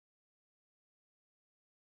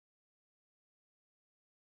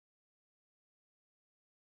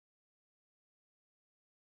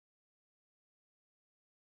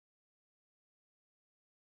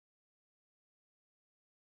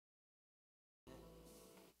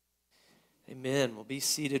Amen. Well, be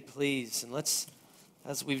seated, please. And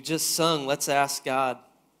as we've just sung, let's ask God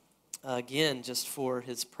again just for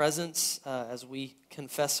his presence as we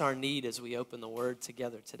confess our need as we open the word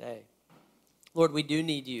together today. Lord, we do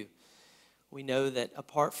need you. We know that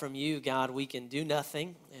apart from you, God, we can do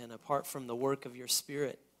nothing. And apart from the work of your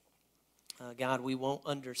Spirit, God, we won't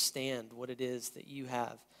understand what it is that you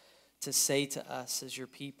have to say to us as your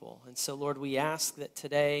people. And so, Lord, we ask that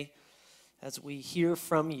today, as we hear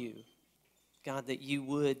from you, God, that you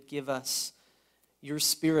would give us your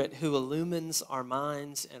Spirit who illumines our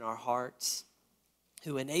minds and our hearts,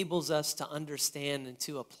 who enables us to understand and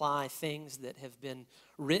to apply things that have been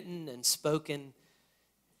written and spoken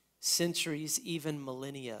centuries, even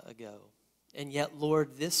millennia ago. And yet,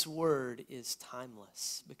 Lord, this word is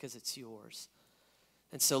timeless because it's yours.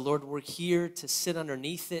 And so, Lord, we're here to sit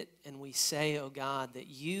underneath it, and we say, oh God, that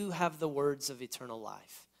you have the words of eternal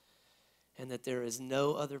life, and that there is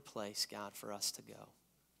no other place, God, for us to go.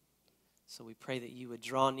 So we pray that you would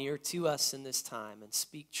draw near to us in this time and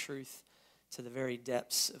speak truth to the very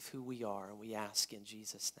depths of who we are. And we ask in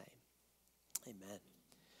Jesus' name.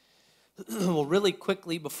 Amen. Well, really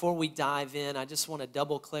quickly, before we dive in, I just want to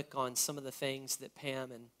double click on some of the things that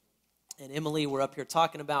Pam and Emily were up here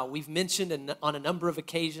talking about. We've mentioned on a number of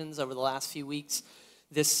occasions over the last few weeks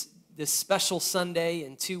this special Sunday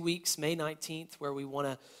in 2 weeks, May 19th, where we want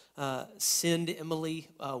to send Emily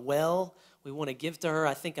well. We want to give to her.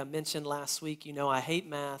 I think I mentioned last week, I hate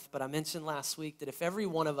math, but I mentioned last week that if every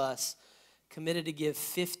one of us committed to give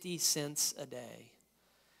 50 cents a day,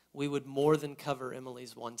 we would more than cover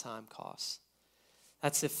Emily's one-time costs.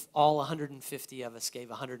 That's if all 150 of us gave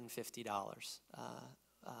 $150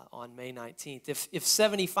 on May 19th. If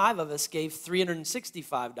 75 of us gave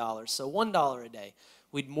 $365, so $1 a day,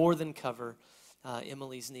 we'd more than cover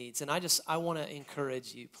Emily's needs. And I want to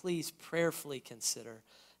encourage you, please prayerfully consider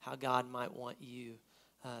how God might want you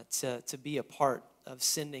to be a part of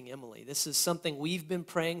sending Emily. This is something we've been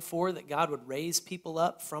praying for, that God would raise people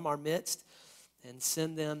up from our midst and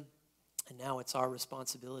send them. And now it's our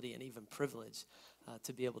responsibility and even privilege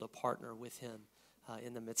to be able to partner with him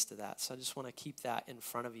in the midst of that. So I just want to keep that in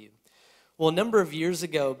front of you. Well, a number of years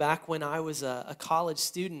ago, back when I was a college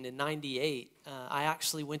student in 98, I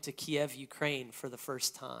actually went to Kiev, Ukraine for the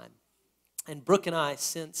first time. And Brooke and I,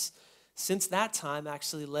 since that time,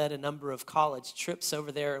 actually led a number of college trips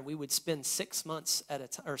over there, and we would spend 6 weeks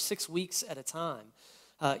at a time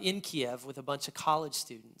in Kiev with a bunch of college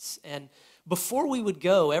students. And before we would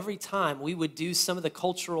go, every time we would do some of the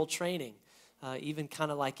cultural training, even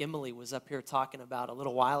kind of like Emily was up here talking about a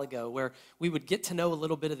little while ago, where we would get to know a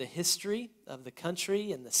little bit of the history of the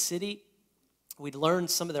country and the city. We'd learn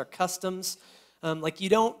some of their customs. Like you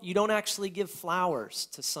don't actually give flowers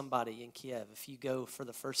to somebody in Kiev if you go for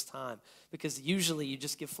the first time, because usually you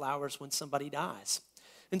just give flowers when somebody dies.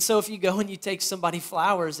 And so if you go and you take somebody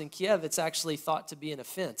flowers in Kiev, it's actually thought to be an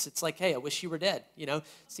offense. It's like, hey, I wish you were dead, So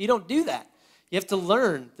you don't do that. You have to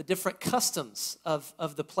learn the different customs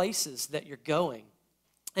of the places that you're going.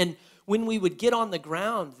 And when we would get on the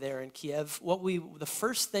ground there in Kiev, the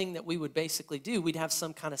first thing that we would basically do, we'd have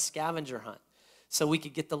some kind of scavenger hunt, so we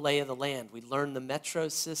could get the lay of the land. We'd learn the metro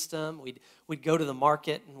system. We'd go to the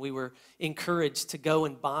market, and we were encouraged to go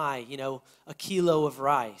and buy, a kilo of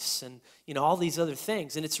rice and, all these other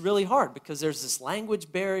things. And it's really hard because there's this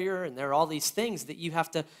language barrier, and there are all these things that you have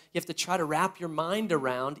to try to wrap your mind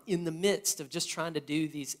around in the midst of just trying to do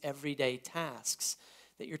these everyday tasks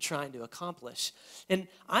that you're trying to accomplish. And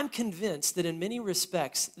I'm convinced that in many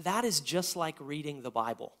respects, that is just like reading the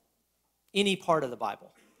Bible, any part of the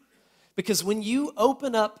Bible. Because when you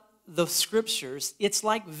open up the scriptures, it's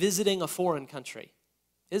like visiting a foreign country,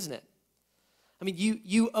 isn't it? I mean,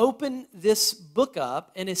 you open this book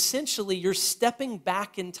up, and essentially you're stepping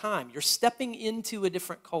back in time. You're stepping into a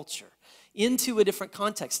different culture, into a different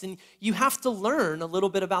context. And you have to learn a little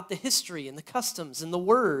bit about the history and the customs and the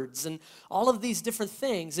words and all of these different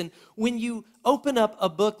things. And when you open up a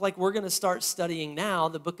book like we're going to start studying now,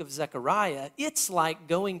 the book of Zechariah, it's like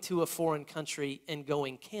going to a foreign country and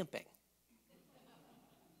going camping.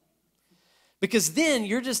 Because then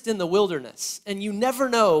you're just in the wilderness, and you never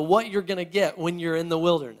know what you're going to get when you're in the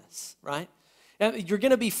wilderness, right? You're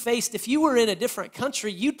going to be faced, if you were in a different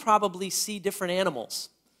country, you'd probably see different animals,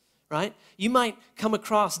 right? You might come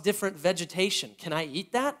across different vegetation. Can I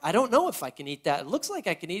eat that? I don't know if I can eat that. It looks like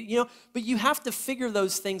I can eat it, but you have to figure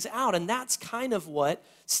those things out, and that's kind of what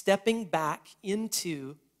stepping back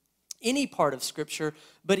into any part of Scripture,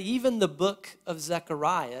 but even the book of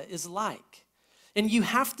Zechariah is like. And you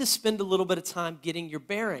have to spend a little bit of time getting your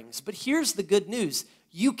bearings. But here's the good news.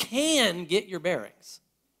 You can get your bearings.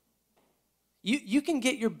 You can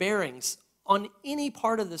get your bearings on any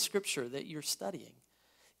part of the scripture that you're studying,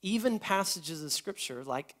 even passages of scripture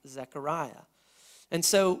like Zechariah. And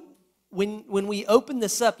so when we open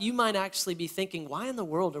this up, you might actually be thinking, why in the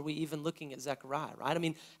world are we even looking at Zechariah, right? I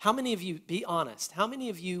mean, how many of you, be honest, how many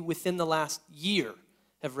of you within the last year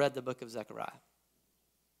have read the book of Zechariah?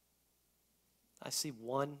 I see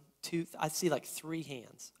 1, 2, I see like 3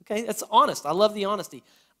 hands. Okay, that's honest. I love the honesty.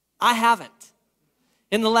 I haven't.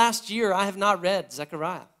 In the last year, I have not read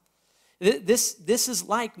Zechariah. This is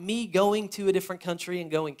like me going to a different country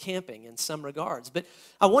and going camping in some regards. But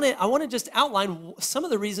I want to just outline some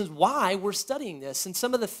of the reasons why we're studying this and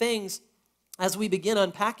some of the things as we begin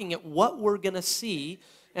unpacking it, what we're going to see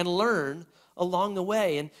and learn along the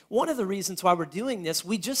way. And one of the reasons why we're doing this,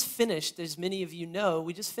 we just finished, as many of you know,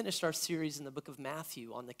 we just finished our series in the book of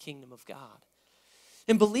Matthew on the kingdom of God.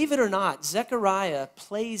 And believe it or not, Zechariah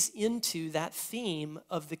plays into that theme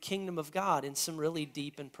of the kingdom of God in some really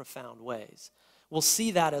deep and profound ways. We'll see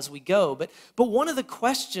that as we go. But one of the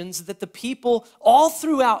questions that the people all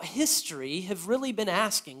throughout history have really been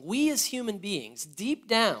asking, we as human beings, deep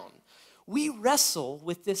down, we wrestle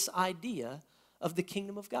with this idea of the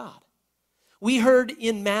kingdom of God. We heard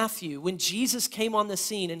in Matthew, when Jesus came on the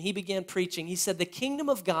scene and he began preaching, he said, the kingdom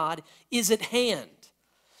of God is at hand.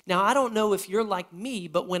 Now, I don't know if you're like me,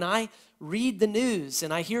 but when I read the news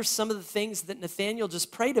and I hear some of the things that Nathaniel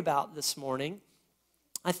just prayed about this morning,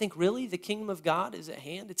 I think, really, the kingdom of God is at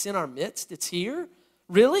hand? It's in our midst? It's here?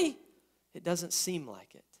 Really? It doesn't seem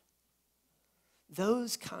like it.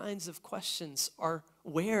 Those kinds of questions are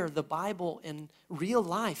where the Bible and real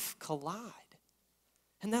life collide.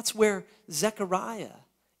 And that's where Zechariah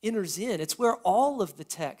enters in. It's where all of the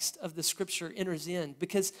text of the scripture enters in,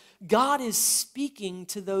 because God is speaking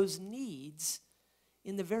to those needs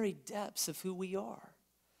in the very depths of who we are.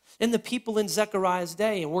 And the people in Zechariah's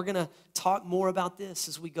day, and we're going to talk more about this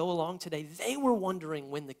as we go along today, they were wondering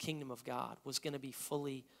when the kingdom of God was going to be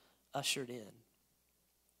fully ushered in.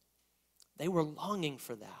 They were longing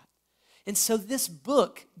for that. And so this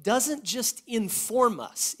book doesn't just inform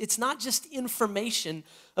us. It's not just information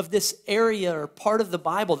of this area or part of the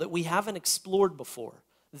Bible that we haven't explored before,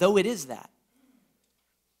 though it is that.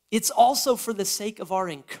 It's also for the sake of our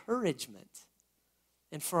encouragement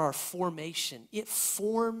and for our formation. It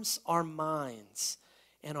forms our minds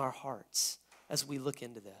and our hearts as we look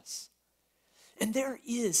into this. And there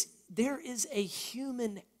is a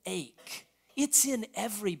human ache. It's in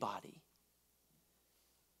everybody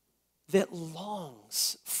that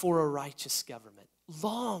longs for a righteous government,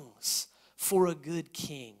 longs for a good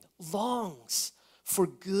king, longs for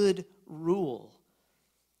good rule,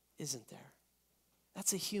 isn't there?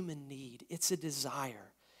 That's a human need. It's a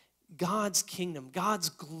desire. God's kingdom, God's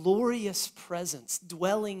glorious presence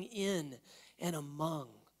dwelling in and among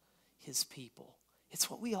his people. It's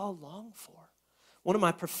what we all long for. One of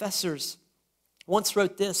my professors once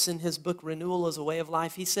wrote this in his book, Renewal as a Way of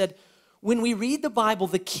Life. He said, when we read the Bible,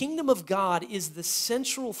 the kingdom of God is the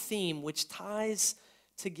central theme which ties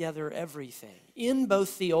together everything in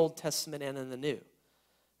both the Old Testament and in the New.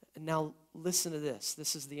 And now listen to this.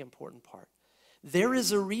 This is the important part. There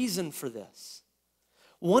is a reason for this.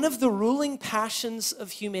 One of the ruling passions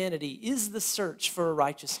of humanity is the search for a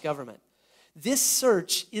righteous government. This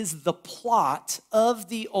search is the plot of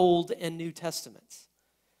the Old and New Testaments.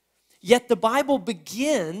 Yet the Bible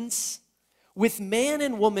begins with man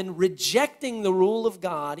and woman rejecting the rule of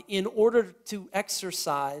God in order to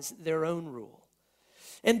exercise their own rule.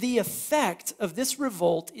 And the effect of this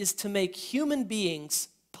revolt is to make human beings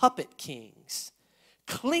puppet kings,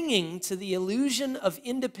 clinging to the illusion of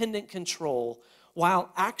independent control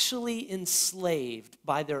while actually enslaved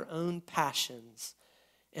by their own passions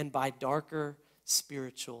and by darker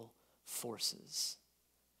spiritual forces.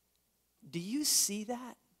 Do you see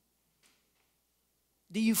that?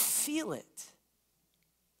 Do you feel it?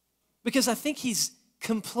 Because I think he's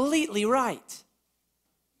completely right.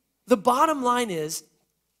 The bottom line is,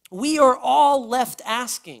 we are all left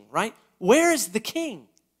asking, right? Where is the king?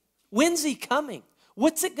 When's he coming?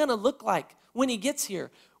 What's it going to look like when he gets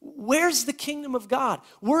here? Where's the kingdom of God?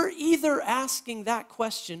 We're either asking that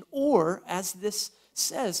question or, as this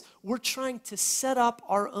says, we're trying to set up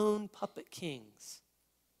our own puppet kings,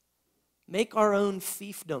 make our own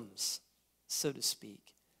fiefdoms, so to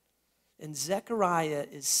speak. And Zechariah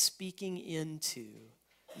is speaking into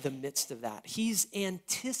the midst of that. He's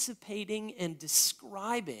anticipating and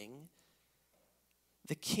describing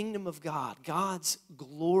the kingdom of God, God's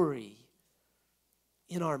glory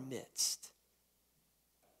in our midst.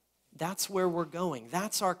 That's where we're going.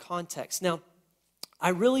 That's our context. Now, I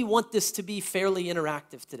really want this to be fairly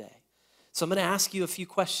interactive today. So I'm going to ask you a few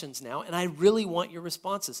questions now, and I really want your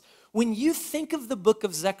responses. When you think of the book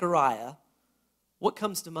of Zechariah, what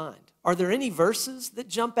comes to mind? Are there any verses that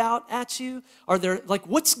jump out at you? Are there, like,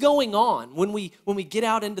 what's going on when we get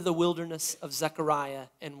out into the wilderness of Zechariah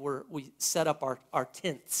and we set up our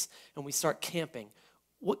tents and we start camping?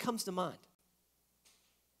 What comes to mind?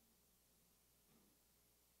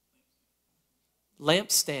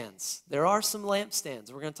 Lampstands. There are some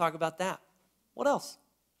lampstands. We're going to talk about that. What else?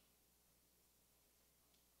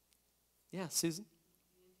 Yeah, Susan?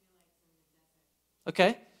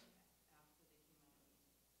 Okay.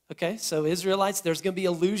 Okay, so Israelites, there's going to be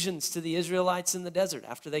allusions to the Israelites in the desert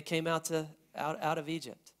after they came out of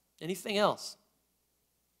Egypt. Anything else?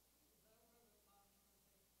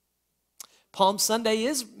 Palm Sunday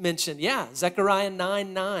is mentioned. Yeah, Zechariah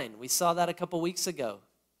 9:9. We saw that a couple weeks ago.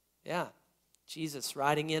 Yeah, Jesus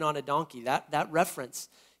riding in on a donkey. That reference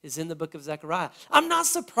is in the book of Zechariah. I'm not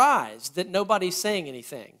surprised that nobody's saying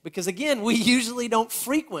anything because, again, we usually don't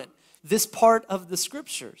frequent this part of the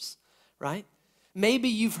scriptures, right? Maybe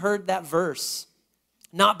you've heard that verse,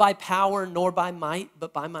 not by power nor by might,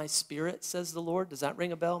 but by my spirit, says the Lord. Does that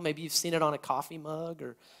ring a bell? Maybe you've seen it on a coffee mug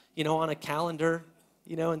or, on a calendar,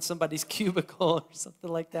 in somebody's cubicle or something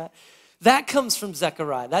like that. That comes from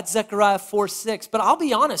Zechariah. That's Zechariah 4:6. But I'll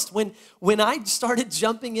be honest, when I started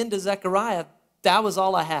jumping into Zechariah, that was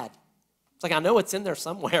all I had. It's like, I know it's in there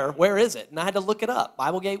somewhere. Where is it? And I had to look it up.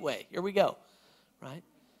 Bible Gateway. Here we go, right?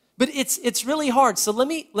 But it's really hard. So let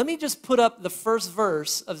me just put up the first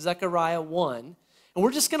verse of Zechariah 1, and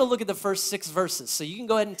we're just going to look at the first 6 verses. So you can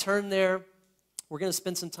go ahead and turn there. We're going to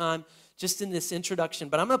spend some time just in this introduction.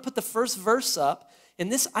 But I'm going to put the first verse up,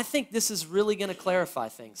 and I think this is really going to clarify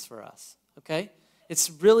things for us, okay?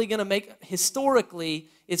 It's really going to historically,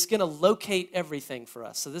 it's going to locate everything for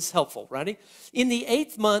us. So this is helpful. Ready? In the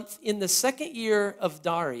 8th month, in the 2nd year of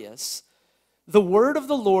Darius, the word of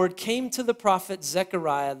the Lord came to the prophet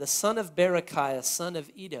Zechariah, the son of Berechiah, son of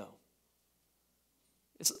Iddo.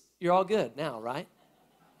 You're all good now, right?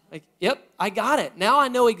 Like, yep, I got it. Now I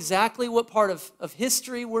know exactly what part of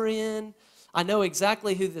history we're in. I know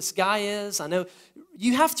exactly who this guy is. I know.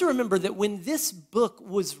 You have to remember that when this book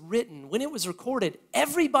was written, when it was recorded,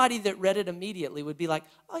 everybody that read it immediately would be like,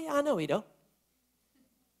 oh yeah, I know Iddo.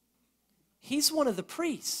 He's one of the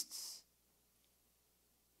priests.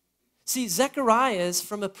 See, Zechariah is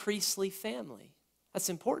from a priestly family. That's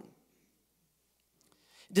important.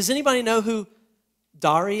 Does anybody know who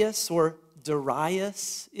Darius or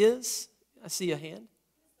Darius is? I see a hand.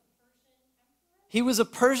 He was a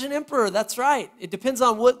Persian emperor, that's right. It depends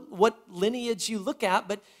on what lineage you look at,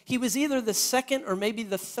 but he was either the 2nd or maybe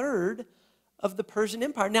the 3rd of the Persian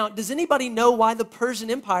Empire. Now, does anybody know why the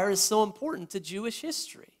Persian Empire is so important to Jewish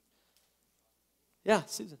history? Yeah,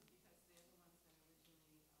 Susan.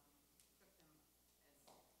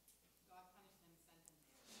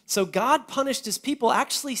 So God punished his people,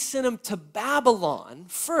 actually sent them to Babylon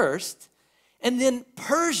first, and then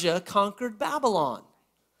Persia conquered Babylon.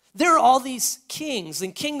 There are all these kings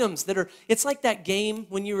and kingdoms it's like that game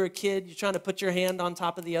when you were a kid, you're trying to put your hand on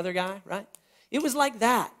top of the other guy, right? It was like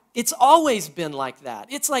that. It's always been like that.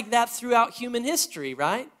 It's like that throughout human history,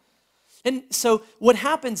 right? And so what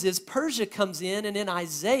happens is Persia comes in, and in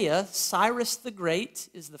Isaiah, Cyrus the Great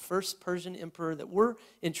is the first Persian emperor that we're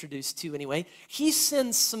introduced to anyway. He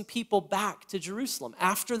sends some people back to Jerusalem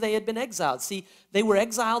after they had been exiled. See, they were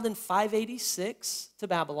exiled in 586 to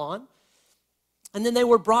Babylon, and then they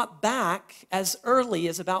were brought back as early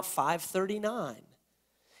as about 539.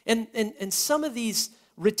 And some of these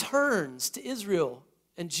returns to Israel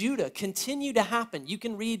and Judah continue to happen. You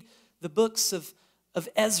can read the books of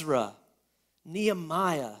Ezra,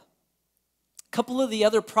 Nehemiah, a couple of the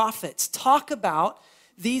other prophets talk about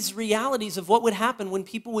these realities of what would happen when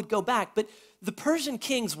people would go back. But the Persian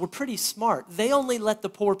kings were pretty smart. They only let the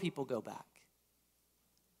poor people go back.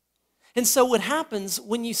 And so what happens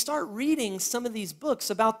when you start reading some of these books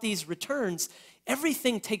about these returns,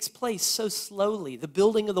 everything takes place so slowly. The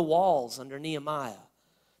building of the walls under Nehemiah,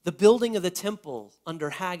 the building of the temple under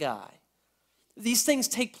Haggai. These things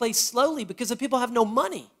take place slowly because the people have no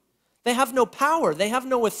money. They have no power. They have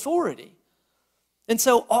no authority. And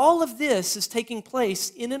so all of this is taking place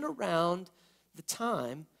in and around the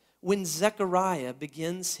time when Zechariah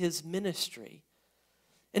begins his ministry.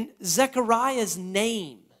 And Zechariah's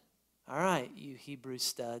name, all right, you Hebrew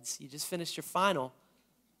studs, you just finished your final.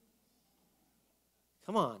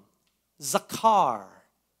 Come on. Zakar.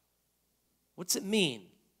 What's it mean?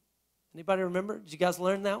 Anybody remember? Did you guys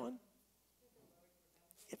learn that one?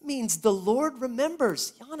 It means the Lord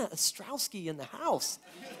remembers. Yana Ostrowski in the house.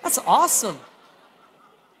 That's awesome.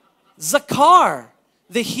 Zakar.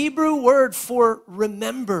 The Hebrew word for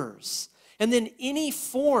remembers. And then any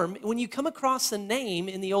form, when you come across a name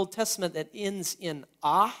in the Old Testament that ends in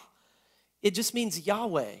ah, it just means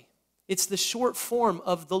Yahweh. It's the short form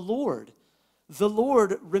of the Lord. The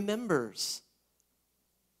Lord remembers.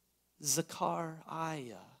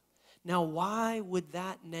 Zechariah. Now, why would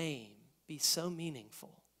that name be so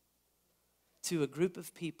meaningful to a group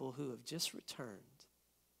of people who have just returned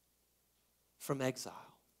from exile?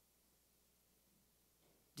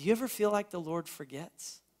 Do you ever feel like the Lord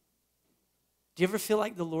forgets? Do you ever feel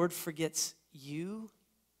like the Lord forgets you?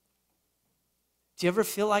 Do you ever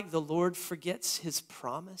feel like the Lord forgets his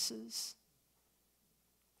promises?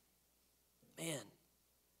 Man,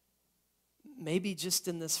 maybe just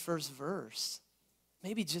in this first verse,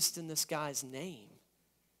 maybe just in this guy's name,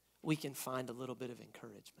 we can find a little bit of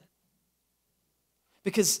encouragement.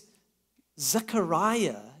 Because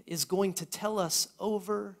Zechariah is going to tell us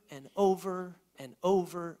over and over and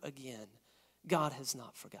over again, God has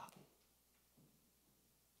not forgotten.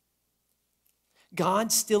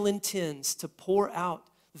 God still intends to pour out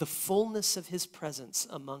the fullness of his presence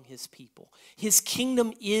among his people. His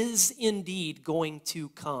kingdom is indeed going to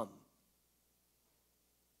come.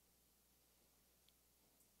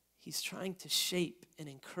 He's trying to shape and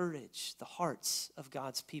encourage the hearts of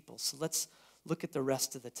God's people. So let's look at the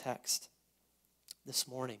rest of the text this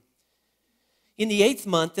morning. In the 8th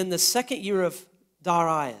month, in the 2nd year of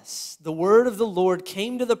Darius, the word of the Lord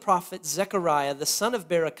came to the prophet Zechariah, the son of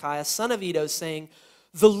Berechiah, son of Iddo, saying,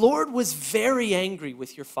 "The Lord was very angry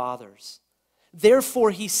with your fathers.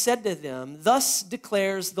 Therefore he said to them, thus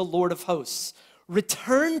declares the Lord of hosts,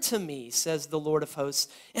 return to me, says the Lord of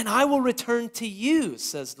hosts, and I will return to you,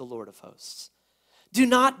 says the Lord of hosts. Do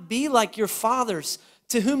not be like your fathers,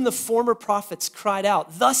 to whom the former prophets cried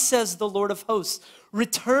out, thus says the Lord of hosts,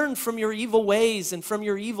 return from your evil ways and from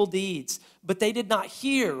your evil deeds. But they did not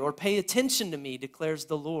hear or pay attention to me, declares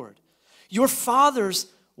the Lord. Your fathers,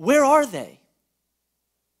 where are they?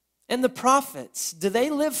 And the prophets, do they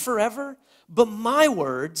live forever? But my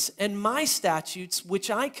words and my statutes, which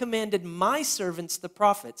I commanded my servants, the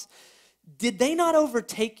prophets, did they not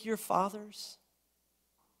overtake your fathers?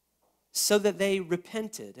 So that they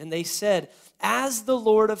repented, and they said, as the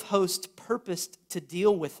Lord of hosts purposed to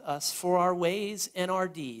deal with us for our ways and our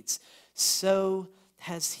deeds, so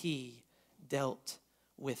has he dealt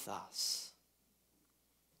with us.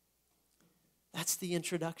 That's the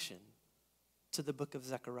introduction to the book of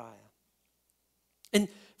Zechariah. And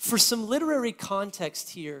for some literary context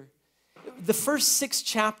here, the first 6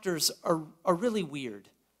 chapters are really weird.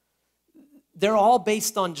 They're all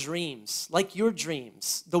based on dreams, like your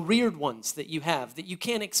dreams, the weird ones that you have that you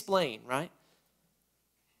can't explain, right?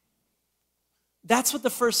 That's what the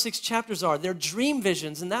first 6 chapters are. They're dream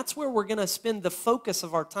visions, and that's where we're going to spend the focus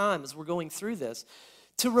of our time as we're going through this,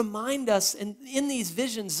 to remind us, and in these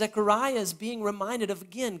visions, Zechariah is being reminded of,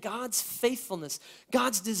 again, God's faithfulness,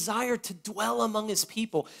 God's desire to dwell among his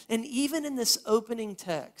people. And even in this opening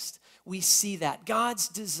text, we see that, God's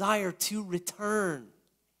desire to return,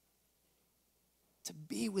 to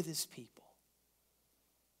be with his people.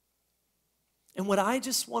 And what I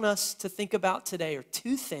just want us to think about today are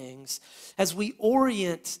 2 things as we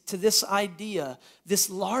orient to this idea, this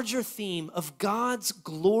larger theme of God's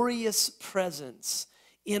glorious presence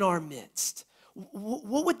in our midst.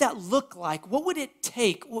 What would that look like? What would it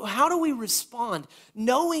take? How do we respond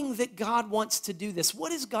knowing that God wants to do this?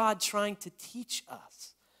 What is God trying to teach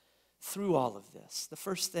us through all of this? The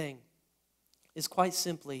first thing is quite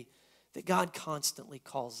simply that God constantly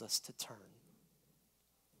calls us to turn.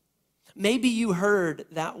 Maybe you heard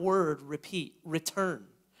that word repeat, return.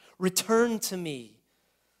 Return to me.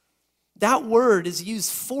 That word is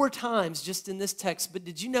used 4 times just in this text, but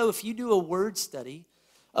did you know if you do a word study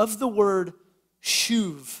of the word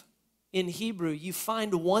shuv in Hebrew, you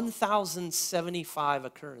find 1,075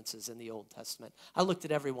 occurrences in the Old Testament. I looked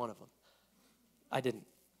at every one of them. I didn't.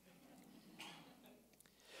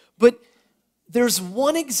 But there's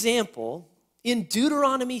one example in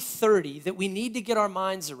Deuteronomy 30 that we need to get our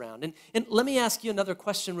minds around. And let me ask you another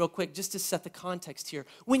question real quick just to set the context here.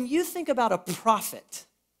 When you think about a prophet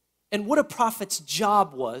and what a prophet's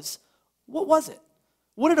job was, what was it?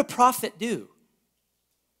 What did a prophet do?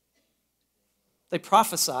 They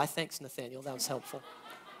prophesy. Thanks, Nathaniel. That was helpful.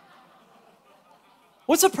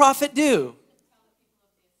 What's a prophet do?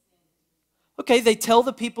 Okay, they tell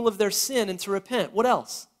the people of their sin and to repent. What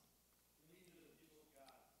else?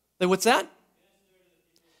 What's that?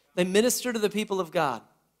 They minister to the people of God.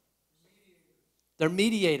 They're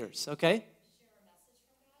mediators, okay?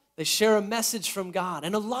 They share a message from God.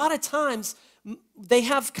 And a lot of times, they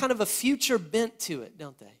have kind of a future bent to it,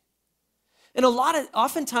 don't they? And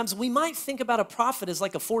oftentimes we might think about a prophet as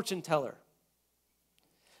like a fortune teller.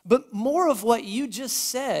 But more of what you just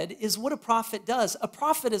said is what a prophet does. A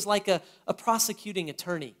prophet is like a prosecuting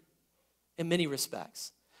attorney in many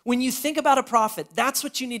respects. When you think about a prophet, that's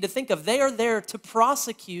what you need to think of. They are there to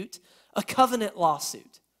prosecute a covenant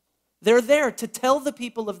lawsuit. They're there to tell the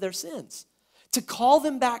people of their sins, to call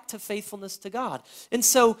them back to faithfulness to God. And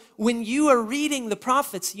so when you are reading the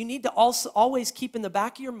prophets, you need to also always keep in the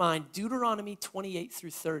back of your mind Deuteronomy 28 through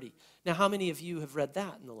 30. Now, how many of you have read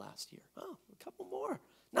that in the last year? Oh, a couple more.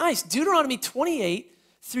 Nice. Deuteronomy 28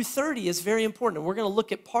 through 30 is very important. And we're going to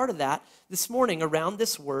look at part of that this morning around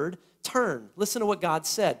this word, turn. Listen to what God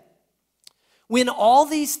said. When all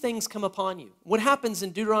these things come upon you, what happens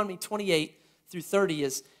in Deuteronomy 28 through 30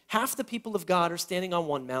 is half the people of God are standing on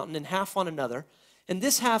one mountain and half on another. And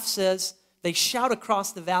this half says, they shout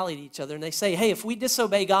across the valley to each other and they say, hey, if we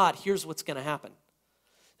disobey God, here's what's going to happen.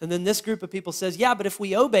 And then this group of people says, yeah, but if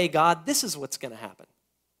we obey God, this is what's going to happen.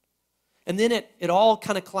 And then it all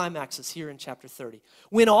kind of climaxes here in chapter 30.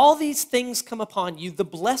 When all these things come upon you, the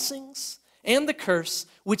blessings and the curse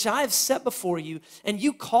which I have set before you, and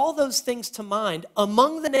you call those things to mind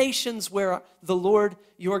among the nations where the Lord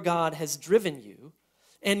your God has driven you,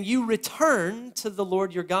 and you return to the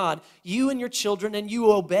Lord your God, you and your children, and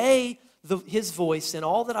you obey his voice and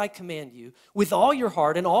all that I command you with all your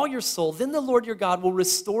heart and all your soul, then the Lord your God will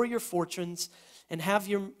restore your fortunes and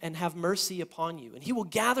have mercy upon you. And he will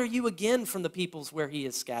gather you again from the peoples where he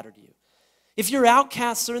has scattered you. If your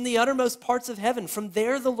outcasts are in the uttermost parts of heaven, from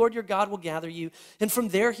there the Lord your God will gather you, and from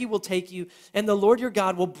there he will take you, and the Lord your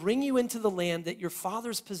God will bring you into the land that your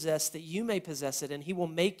fathers possessed, that you may possess it, and he will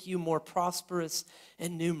make you more prosperous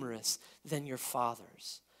and numerous than your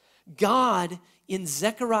fathers. God, in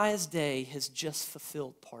Zechariah's day, has just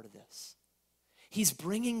fulfilled part of this. He's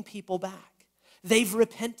bringing people back. They've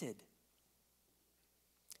repented.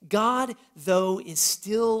 God, though, is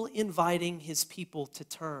still inviting his people to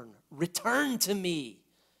turn. Return to me,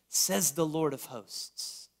 says the Lord of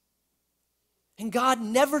hosts. And God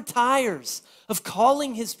never tires of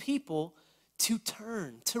calling his people to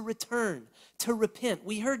turn, to return, to repent.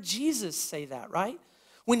 We heard Jesus say that, right?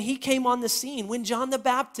 When he came on the scene, when John the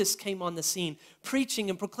Baptist came on the scene, preaching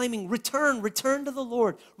and proclaiming, return, return to the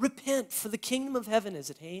Lord, repent, for the kingdom of heaven is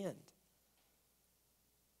at hand.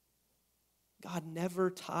 God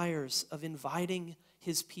never tires of inviting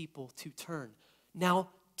his people to turn. Now,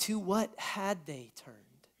 to what had they turned?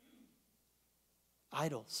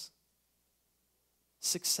 Idols,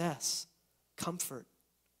 success, comfort,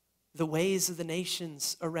 the ways of the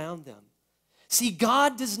nations around them. See,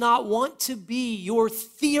 God does not want to be your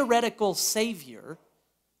theoretical savior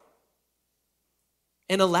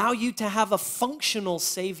and allow you to have a functional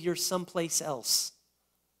savior someplace else.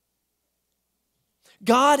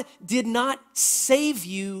 God did not save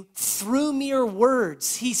you through mere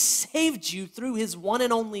words. He saved you through his one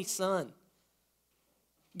and only Son.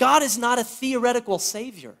 God is not a theoretical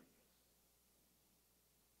savior.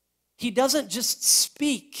 He doesn't just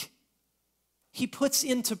speak. He puts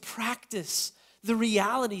into practice the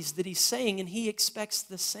realities that he's saying, and he expects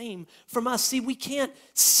the same from us. See, we can't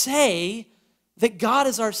say that God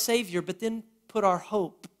is our Savior, but then put our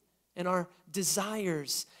hope and our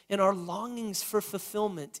desires and our longings for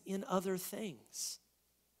fulfillment in other things.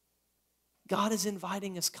 God is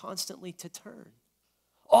inviting us constantly to turn.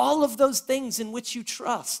 All of those things in which you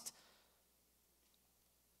trust,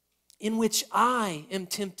 in which I am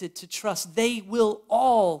tempted to trust, they will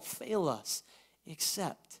all fail us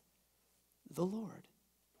except the Lord.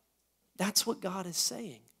 That's what God is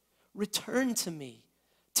saying. Return to me,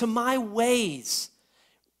 to my ways.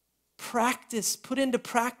 Practice, put into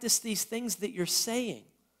practice these things that you're saying.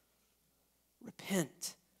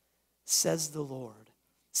 Repent, says the Lord.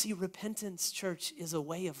 See, repentance, church, is a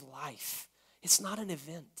way of life. It's not an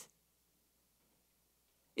event.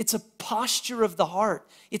 It's a posture of the heart.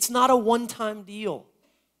 It's not a one-time deal.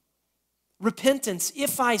 Repentance,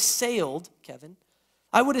 if I sailed, Kevin,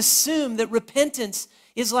 I would assume that repentance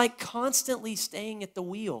is like constantly staying at the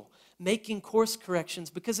wheel, making course corrections,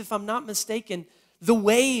 because if I'm not mistaken, the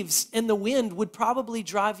waves and the wind would probably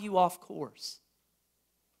drive you off course.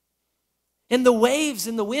 And the waves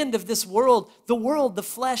and the wind of this world, the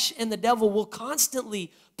flesh, and the devil will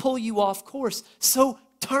constantly pull you off course. So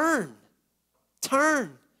turn,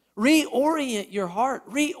 reorient your heart,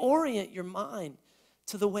 reorient your mind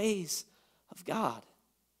to the ways of God.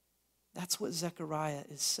 That's what Zechariah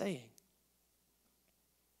is saying.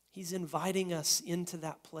 He's inviting us into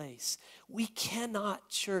that place. We cannot,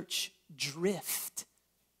 church, drift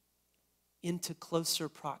into closer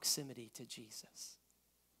proximity to Jesus.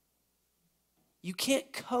 You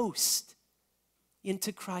can't coast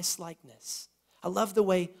into Christ-likeness. I love the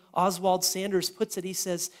way Oswald Sanders puts it. He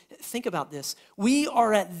says, think about this. We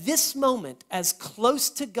are at this moment as close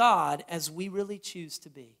to God as we really choose to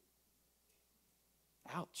be.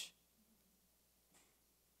 Ouch.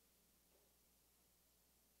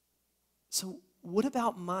 So what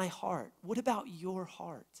about my heart? What about your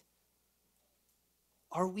heart?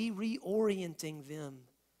 Are we reorienting them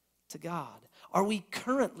to God? Are we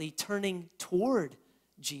currently turning toward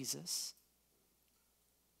Jesus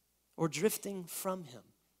or drifting from him?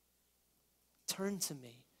 Turn to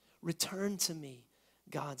me, return to me,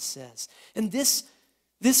 God says. And this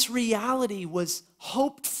reality was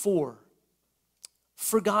hoped for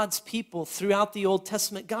God's people throughout the Old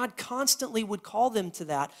Testament. God constantly would call them to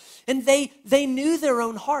that. And they knew their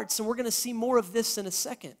own hearts, and we're going to see more of this in a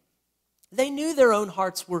second. They knew their own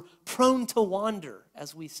hearts were prone to wander,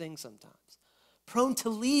 as we sing sometimes, prone to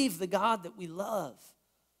leave the God that we love.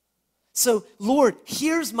 So, Lord,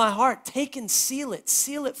 here's my heart. Take and seal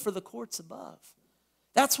it for the courts above.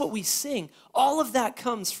 That's what we sing. All of that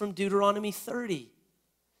comes from Deuteronomy 30.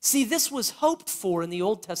 See, this was hoped for in the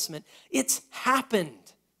Old Testament. It's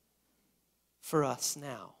happened for us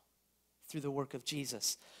now through the work of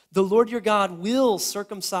Jesus. The Lord your God will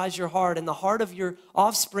circumcise your heart and the heart of your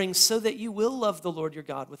offspring so that you will love the Lord your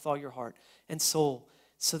God with all your heart and soul,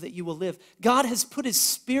 so that you will live. God has put his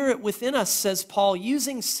Spirit within us, says Paul,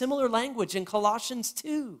 using similar language in Colossians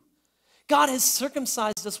 2. God has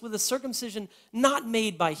circumcised us with a circumcision not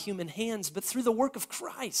made by human hands, but through the work of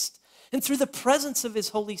Christ and through the presence of his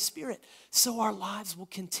Holy Spirit, so our lives will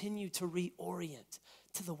continue to reorient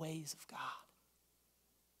to the ways of God.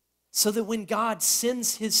 So that when God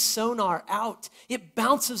sends his sonar out, it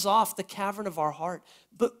bounces off the cavern of our heart,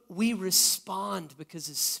 but we respond because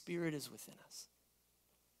his Spirit is within us.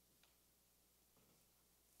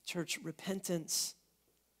 Church, repentance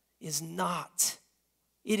is not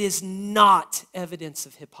evidence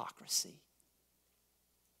of hypocrisy.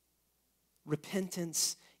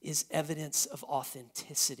 Repentance is evidence of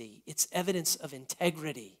authenticity. It's evidence of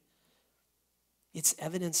integrity. It's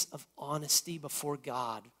evidence of honesty before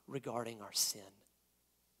God regarding our sin.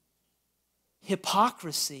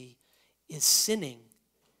 Hypocrisy is sinning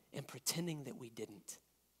and pretending that we didn't.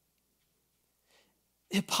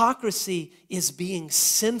 Hypocrisy is being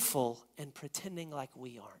sinful and pretending like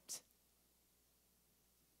we aren't.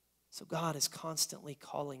 So God is constantly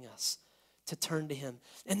calling us to turn to him.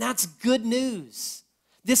 And that's good news.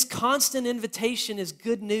 This constant invitation is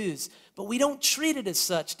good news, but we don't treat it as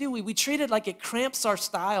such, do we? We treat it like it cramps our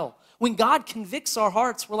style. When God convicts our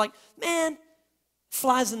hearts, we're like, man,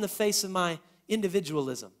 flies in the face of my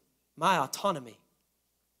individualism, my autonomy,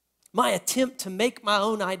 my attempt to make my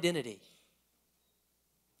own identity.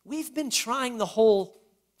 We've been trying the whole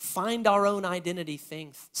find our own identity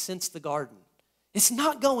thing since the garden. It's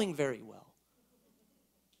not going very well.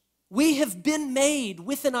 We have been made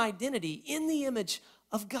with an identity in the image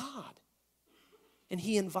of God. And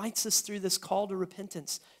he invites us through this call to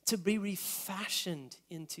repentance to be refashioned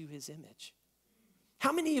into his image.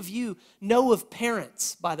 How many of you know of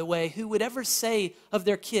parents, by the way, who would ever say of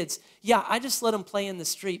their kids, yeah, I just let them play in the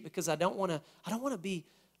street because I don't want to be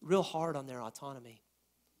real hard on their autonomy.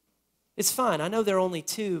 It's fine. I know they're only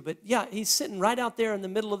 2, but yeah, he's sitting right out there in the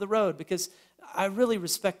middle of the road because I really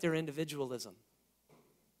respect their individualism.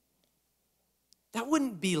 That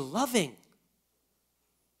wouldn't be loving.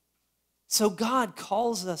 So God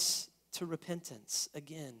calls us to repentance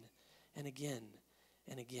again and again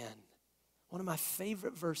and again. One of my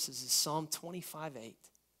favorite verses is Psalm 25:8.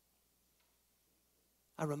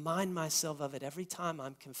 I remind myself of it every time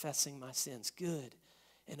I'm confessing my sins. Good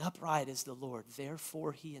and upright is the Lord,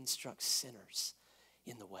 therefore he instructs sinners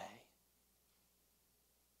in the way.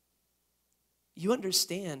 You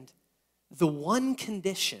understand the one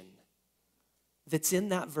condition that's in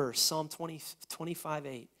that verse, Psalm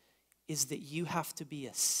 25:8, is that you have to be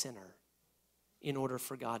a sinner in order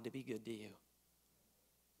for God to be good to you.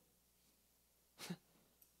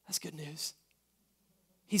 That's good news.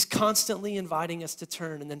 He's constantly inviting us to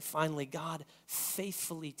turn, and then finally, God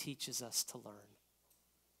faithfully teaches us to learn.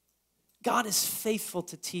 God is faithful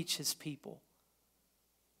to teach his people.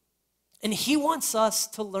 And he wants us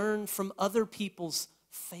to learn from other people's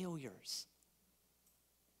failures,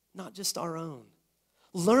 not just our own.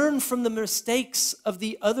 Learn from the mistakes of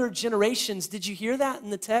the other generations. Did you hear that in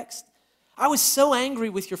the text? I was so angry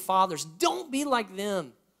with your fathers. Don't be like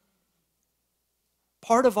them.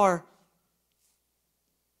 Part of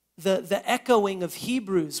the echoing of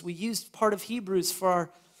Hebrews, we used part of Hebrews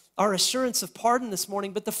for our assurance of pardon this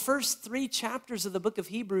morning, but the first 3 chapters of the book of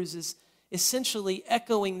Hebrews is essentially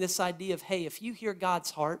echoing this idea of, hey, if you hear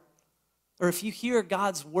God's heart, or if you hear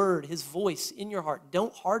God's word, his voice in your heart,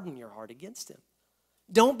 don't harden your heart against him.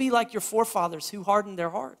 Don't be like your forefathers who hardened their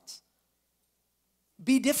hearts.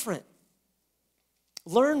 Be different.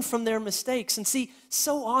 Learn from their mistakes. And see,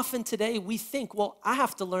 so often today we think, well, I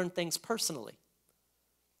have to learn things personally.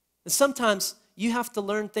 And sometimes you have to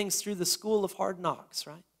learn things through the school of hard knocks,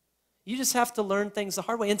 right? You just have to learn things the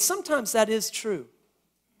hard way. And sometimes that is true.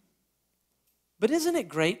 But isn't it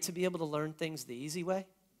great to be able to learn things the easy way?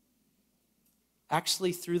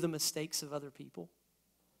 Actually through the mistakes of other people.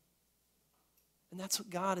 And that's what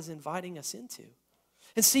God is inviting us into.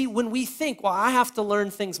 And see, when we think, well, I have to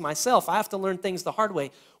learn things myself, I have to learn things the hard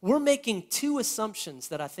way, we're making two assumptions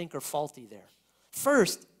that I think are faulty there.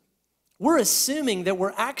 First, we're assuming that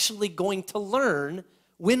we're actually going to learn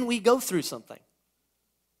when we go through something.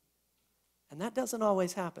 And that doesn't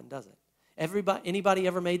always happen, does it? Anybody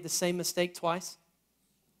ever made the same mistake twice?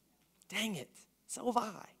 Dang it, so have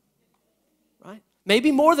I. Right?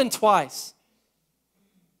 Maybe more than twice.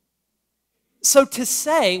 So to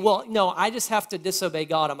say, well, no, I just have to disobey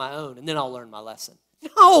God on my own and then I'll learn my lesson.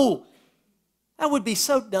 No, that would be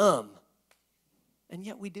so dumb. And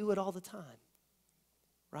yet we do it all the time,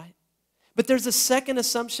 right? But there's a second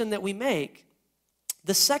assumption that we make.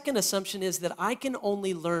 The second assumption is that I can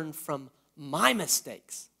only learn from my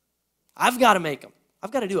mistakes. I've got to make them.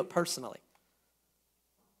 I've got to do it personally.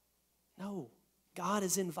 No. God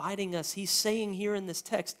is inviting us. He's saying here in this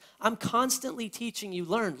text, I'm constantly teaching you,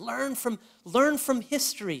 learn from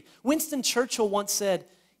history. Winston Churchill once said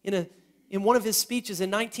in one of his speeches in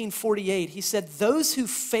 1948, he said, those who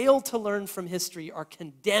fail to learn from history are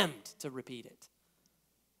condemned to repeat it.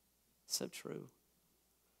 So true.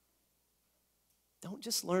 Don't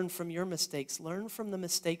just learn from your mistakes, learn from the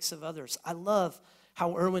mistakes of others. I love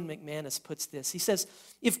how Erwin McManus puts this. He says,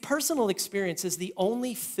 if personal experience is the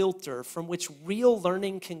only filter from which real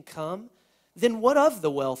learning can come, then what of the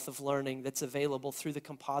wealth of learning that's available through the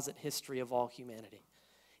composite history of all humanity?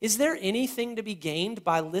 Is there anything to be gained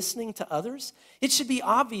by listening to others? It should be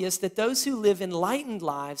obvious that those who live enlightened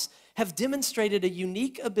lives have demonstrated a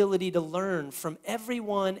unique ability to learn from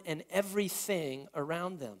everyone and everything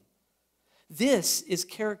around them. This is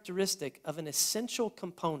characteristic of an essential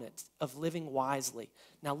component of living wisely.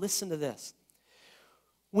 Now listen to this.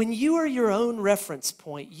 When you are your own reference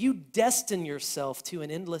point, you destine yourself to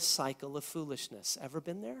an endless cycle of foolishness. Ever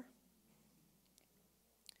been there?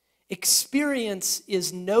 Experience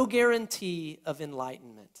is no guarantee of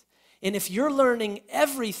enlightenment. And if you're learning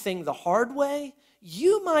everything the hard way,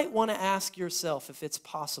 you might want to ask yourself if it's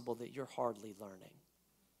possible that you're hardly learning.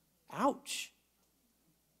 Ouch.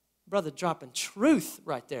 Brother, dropping truth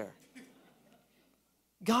right there.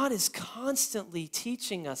 God is constantly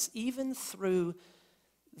teaching us, even through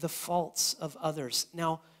the faults of others.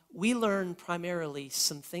 Now, we learn primarily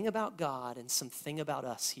something about God and something about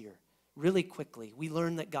us here. Really quickly, we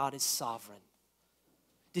learn that God is sovereign.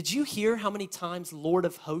 Did you hear how many times Lord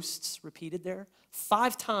of Hosts repeated there?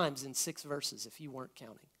 5 times in 6 verses, if you weren't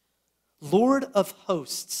counting. Lord of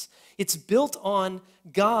Hosts. It's built on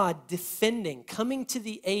God defending, coming to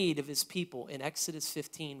the aid of his people in Exodus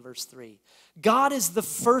 15, verse 3. God is the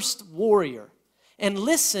first warrior. And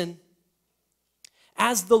listen,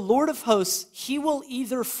 as the Lord of Hosts, he will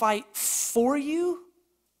either fight for you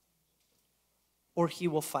or he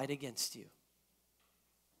will fight against you.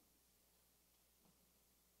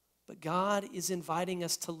 But God is inviting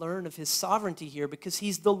us to learn of his sovereignty here because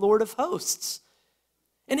he's the Lord of Hosts.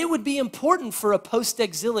 And it would be important for a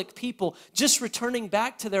post-exilic people just returning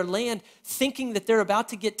back to their land thinking that they're about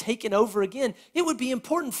to get taken over again. It would be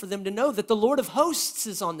important for them to know that the Lord of Hosts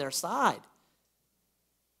is on their side.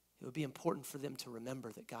 It would be important for them to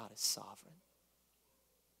remember that God is sovereign.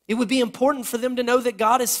 It would be important for them to know that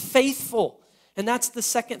God is faithful. And that's the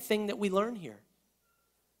second thing that we learn here.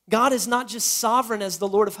 God is not just sovereign as the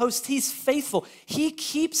Lord of Hosts, he's faithful. He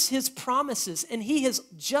keeps his promises, and he has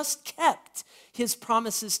just kept his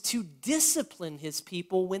promises to discipline his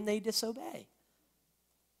people when they disobey.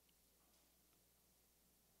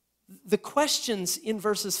 The questions in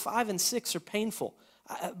verses 5 and 6 are painful,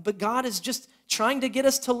 but God is just trying to get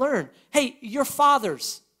us to learn. Hey, your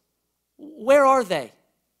fathers, where are they?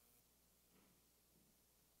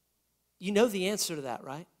 You know the answer to that,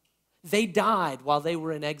 right? They died while they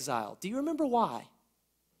were in exile. Do you remember why?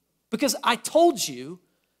 Because I told you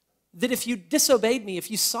that if you disobeyed me, if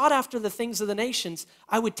you sought after the things of the nations,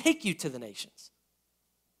 I would take you to the nations.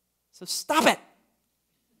 So stop it.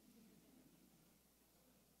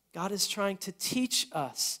 God is trying to teach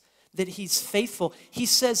us that he's faithful. He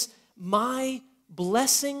says, my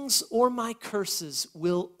blessings or my curses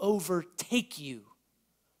will overtake you.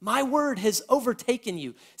 My word has overtaken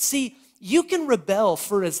you. See, You can rebel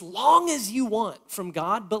for as long as you want from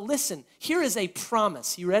God, but listen, here is a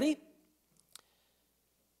promise. You ready?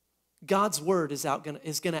 God's word is going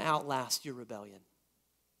to outlast your rebellion.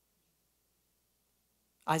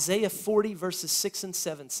 Isaiah 40 verses 6 and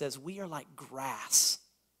 7 says, we are like grass.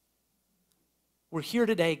 We're here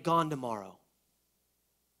today, gone tomorrow.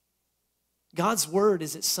 God's word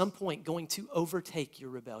is at some point going to overtake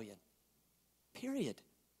your rebellion. Period.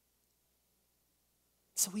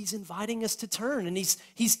 So he's inviting us to turn, and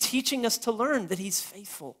he's teaching us to learn that he's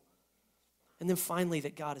faithful. And then finally,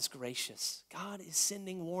 that God is gracious. God is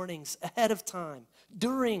sending warnings ahead of time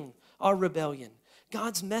during our rebellion.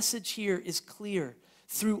 God's message here is clear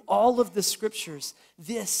through all of the scriptures.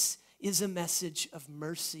 This is a message of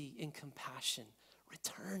mercy and compassion.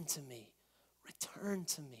 Return to me. Return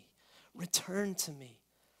to me. Return to me.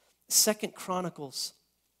 2 Chronicles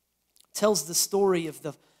tells the story of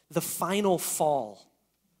the final fall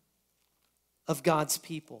of God's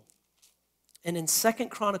people. And in 2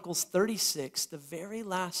 Chronicles 36, the very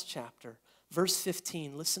last chapter, verse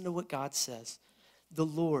 15, listen to what God says. The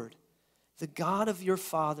Lord, the God of your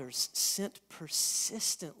fathers, sent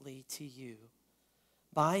persistently to you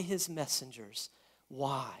by his messengers.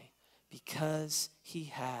 Why? Because he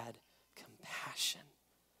had compassion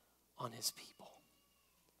on his people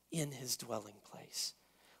in his dwelling place.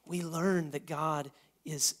 We learn that God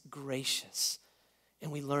is gracious,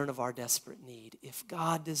 and we learn of our desperate need. If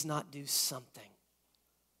God does not do something,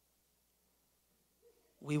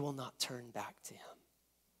 we will not turn back to him.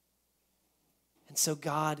 And so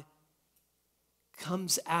God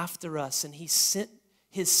comes after us, and he sent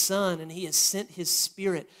his Son, and he has sent his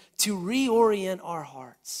Spirit to reorient our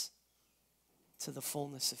hearts to the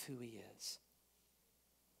fullness of who he is.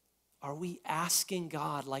 Are we asking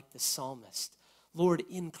God like the psalmist, Lord,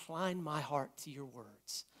 incline my heart to your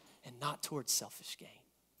words and not towards selfish gain?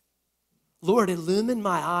 Lord, illumine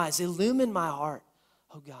my eyes, illumine my heart,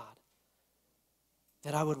 oh God,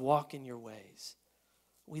 that I would walk in your ways.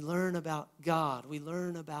 We learn about God, we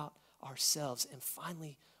learn about ourselves, and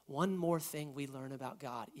finally, one more thing we learn about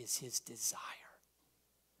God is his desire.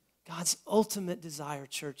 God's ultimate desire,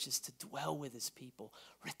 church, is to dwell with his people.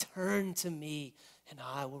 Return to me, and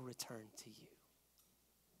I will return to you.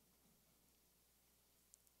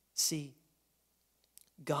 See,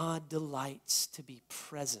 God delights to be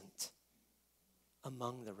present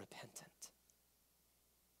among the repentant.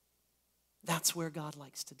 That's where God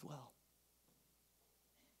likes to dwell.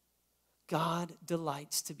 God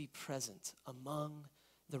delights to be present among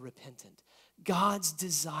the repentant. God's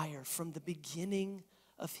desire from the beginning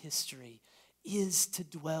of history is to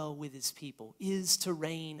dwell with his people, is to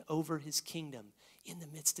reign over his kingdom in the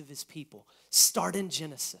midst of his people. Start in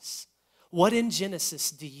Genesis. What in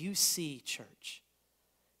Genesis do you see, church,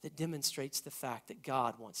 that demonstrates the fact that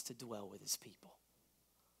God wants to dwell with his people?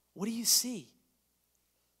 What do you see?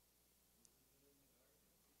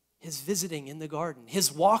 His visiting in the garden,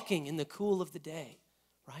 his walking in the cool of the day,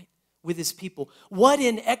 right, with his people. What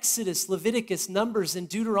in Exodus, Leviticus, Numbers, and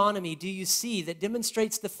Deuteronomy do you see that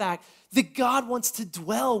demonstrates the fact that God wants to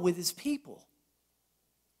dwell with his people?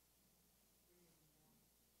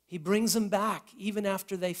 He brings them back even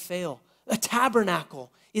after they fail. A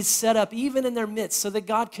tabernacle is set up even in their midst so that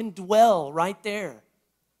God can dwell right there.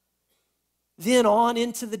 Then on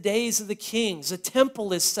into the days of the kings, a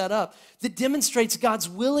temple is set up that demonstrates God's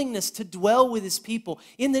willingness to dwell with his people.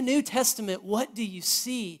 In the New Testament, what do you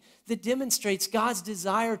see that demonstrates God's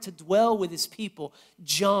desire to dwell with his people?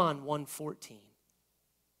 John 1:14.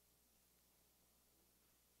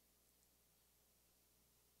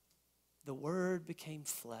 The Word became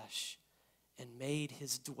flesh and made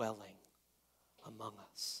his dwelling among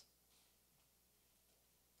us.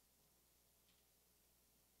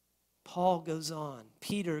 Paul goes on,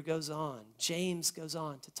 Peter goes on, James goes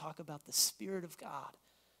on to talk about the Spirit of God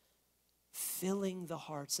filling the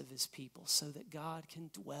hearts of his people so that God can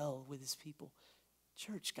dwell with his people.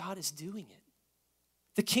 Church, God is doing it.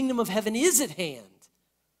 The kingdom of heaven is at hand,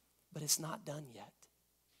 but it's not done yet.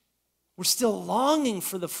 We're still longing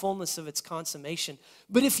for the fullness of its consummation.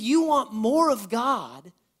 But if you want more of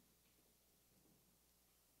God,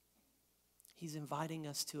 he's inviting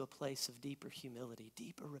us to a place of deeper humility,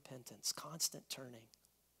 deeper repentance, constant turning,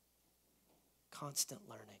 constant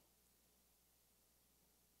learning.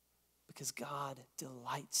 Because God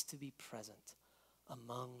delights to be present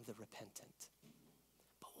among the repentant.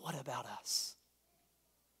 But what about us?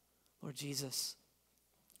 Lord Jesus,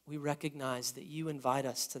 we recognize that you invite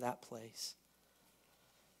us to that place.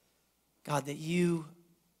 God, that you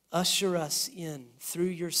usher us in through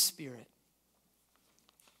your Spirit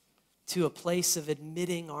to a place of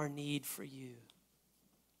admitting our need for you.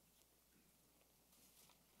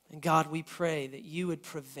 And God, we pray that you would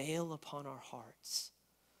prevail upon our hearts.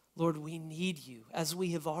 Lord, we need you. As we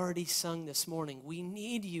have already sung this morning, we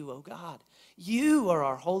need you, oh God. You are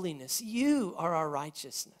our holiness. You are our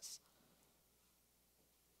righteousness.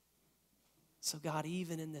 So God,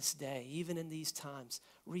 even in this day, even in these times,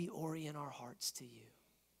 reorient our hearts to you.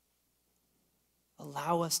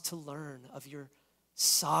 Allow us to learn of your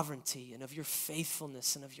sovereignty and of your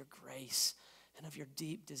faithfulness and of your grace and of your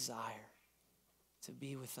deep desire to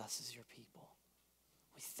be with us as your people.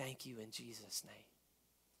 We thank you in Jesus' name.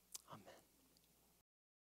 Amen.